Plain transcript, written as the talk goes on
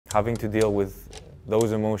Having to deal with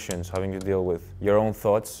those emotions, having to deal with your own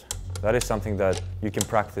thoughts, that is something that you can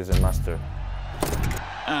practice and master.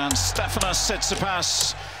 And Stefanos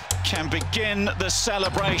Tsitsipas can begin the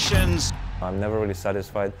celebrations. I'm never really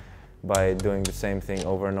satisfied by doing the same thing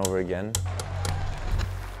over and over again.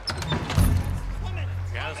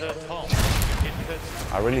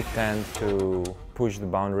 I really tend to push the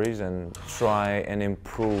boundaries and try and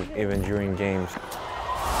improve even during games.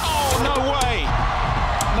 Oh, no way!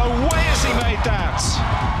 No way has he made that!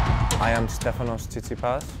 I am Stefanos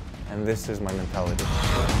Tsitsipas, and this is my mentality.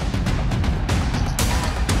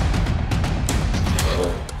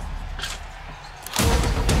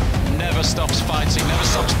 Never stops fighting, never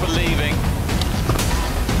stops believing.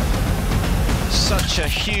 Such a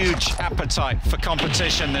huge appetite for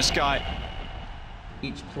competition, this guy.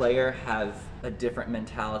 Each player has a different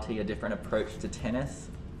mentality, a different approach to tennis.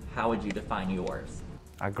 How would you define yours?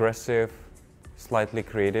 Aggressive, slightly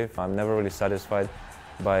creative. I'm never really satisfied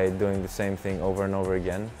by doing the same thing over and over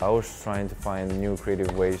again. I was trying to find new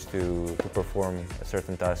creative ways to perform a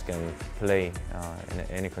certain task and play in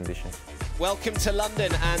any conditions. Welcome to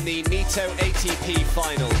London and the Nitto ATP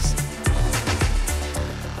Finals.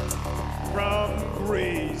 From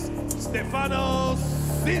Greece, Stefanos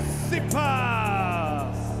Tsitsipas.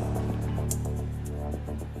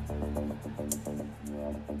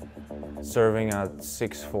 Serving at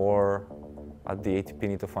 6-4 at the ATP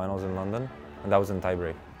Nitto Finals in London, and that was in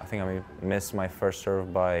tiebreak. I think I missed my first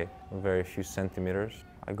serve by a very few centimeters.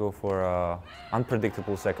 I go for an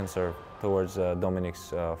unpredictable second serve towards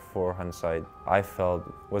Dominic's forehand side. I felt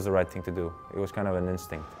was the right thing to do. It was kind of an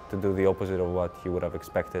instinct to do the opposite of what he would have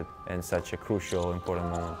expected in such a crucial, important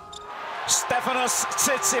moment. Stefanos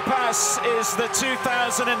Tsitsipas is the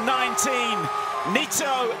 2019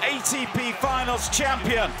 Nitto ATP Finals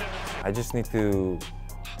champion. I just need to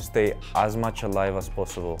stay as much alive as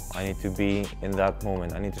possible. I need to be in that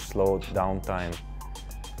moment. I need to slow down time.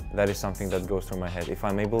 That is something that goes through my head. If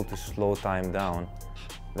I'm able to slow time down,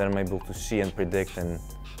 then I'm able to see and predict and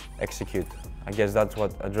execute. I guess that's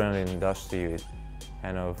what adrenaline does to you. It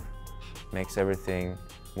kind of makes everything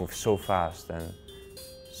move so fast and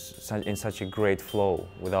in such a great flow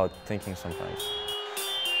without thinking sometimes.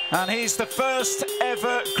 And he's the first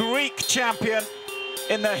ever Greek champion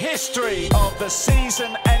in the history of the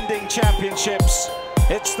season-ending championships.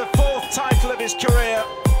 It's the 4th title of his career,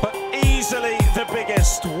 but easily the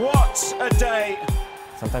biggest. What a day!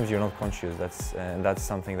 Sometimes you're not conscious, that's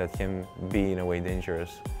something that can be in a way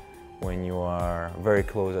dangerous when you are very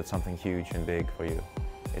close at something huge and big for you.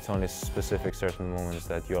 It's only specific certain moments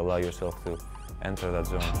that you allow yourself to enter that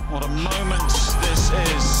zone. What a moment this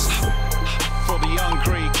is for the young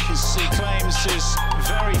Greek as he claims his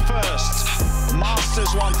very first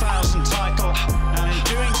Masters 1000 title, and in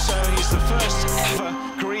doing so he's the first ever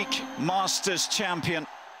Greek Masters champion.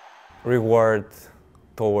 Reward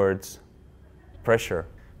towards pressure.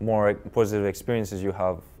 More positive experiences you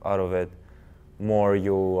have out of it, more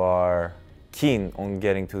you are keen on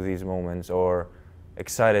getting to these moments or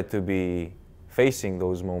excited to be facing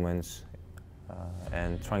those moments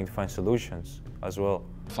and trying to find solutions as well.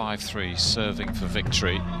 5-3 serving for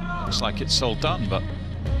victory. Looks like it's all done, but a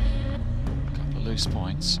couple of loose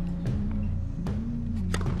points.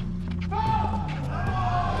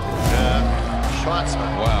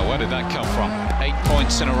 Schwartzman. Wow, where did that come from? 8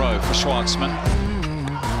 points in a row for Schwartzman.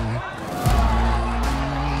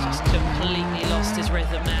 Just completely lost his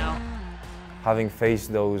rhythm now. Having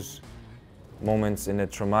faced those moments in a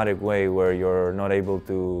traumatic way where you're not able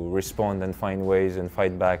to respond and find ways and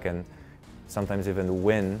fight back and sometimes even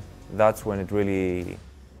win, that's when it really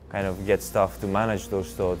kind of gets tough to manage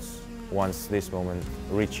those thoughts once this moment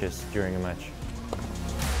reaches during a match.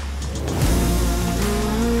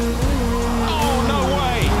 Oh, no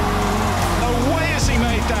way! No way has he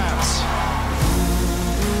made that!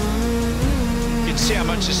 You can see how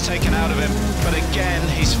much is taken out of him, but again,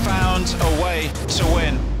 he's found a way to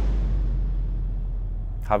win.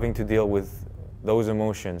 Having to deal with those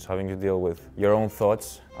emotions, having to deal with your own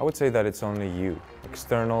thoughts, I would say that it's only you.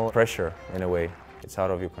 External pressure, in a way, it's out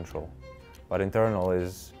of your control. But internal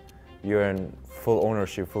is you're in full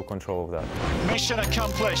ownership, full control of that. Mission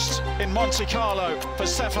accomplished in Monte Carlo for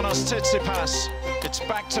Stefanos Tsitsipas. It's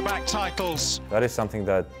back-to-back titles. That is something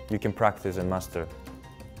that you can practice and master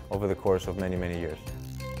over the course of many, many years.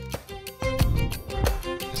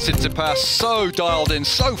 Tsitsipas so dialed in,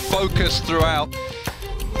 so focused throughout.